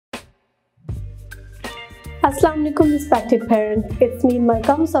Assalamu alaikum respected parents, it's me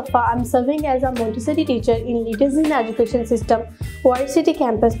Malcolm Safa. I'm serving as a Montessori teacher in Leaders in Education System, White City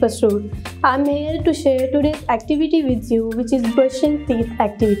Campus, Pasroor. I'm here to share today's activity with you, which is brushing teeth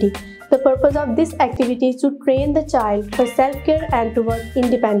activity. The purpose of this activity is to train the child for self-care and to work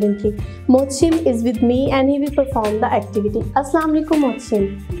independently. Mochim is with me and he will perform the activity. Assalamu alaikum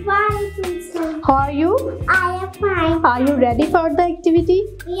Mochim. Walaikum. How are you? I am fine. Are you ready for the activity?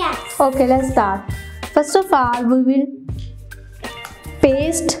 Yes. Okay, let's start. First of all, we will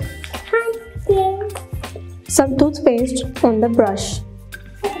paste some toothpaste on the brush.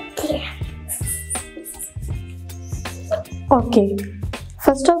 Okay.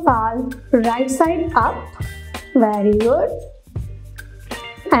 First of all, right side up. Very good.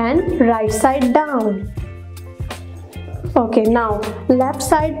 And right side down. Okay, now left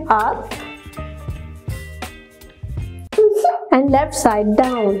side up and left side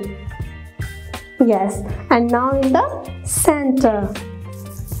down. Yes, and now in the center.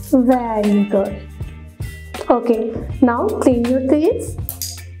 Very good. Okay, now clean your teeth.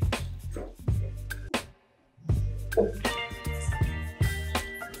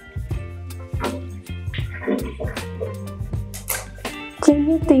 Clean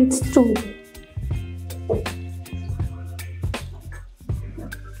your teeth too.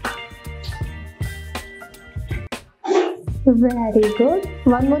 Very good.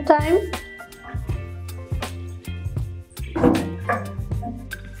 One more time.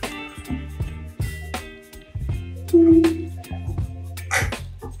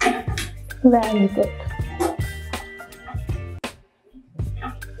 Very good.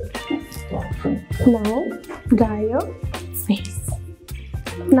 Now dry your face.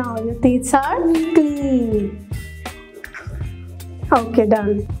 Now your teeth are clean. Okay,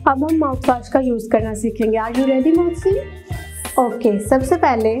 done. अब हम mouth wash का use करना सीखेंगे. Are you ready, मौसी? Okay, सबसे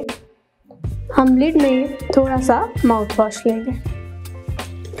पहले हम lid में थोड़ा सा माउथ वॉश लेंगे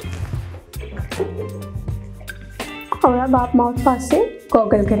और अब आप माउथ वॉश से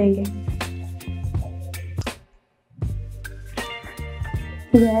गॉगल करेंगे.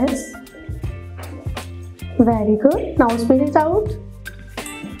 Yes. Very good. Now spit it out.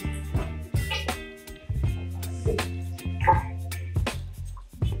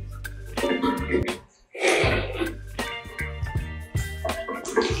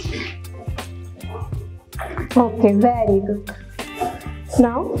 Okay, very good.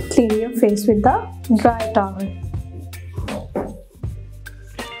 Now clean your face with the dry towel.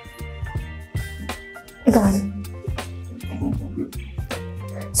 Done.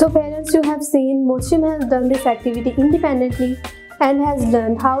 So parents, you have seen Mochim has done this activity independently and has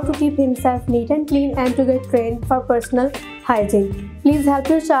learned how to keep himself neat and clean and to get trained for personal hygiene. Please help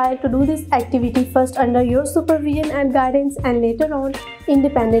your child to do this activity first under your supervision and guidance and later on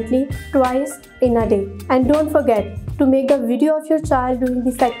independently twice in a day. And don't forget to make a video of your child doing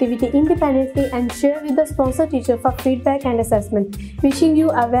this activity independently and share with the sponsor teacher for feedback and assessment. Wishing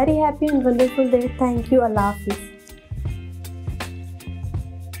you a very happy and wonderful day. Thank you. Allah Hafiz.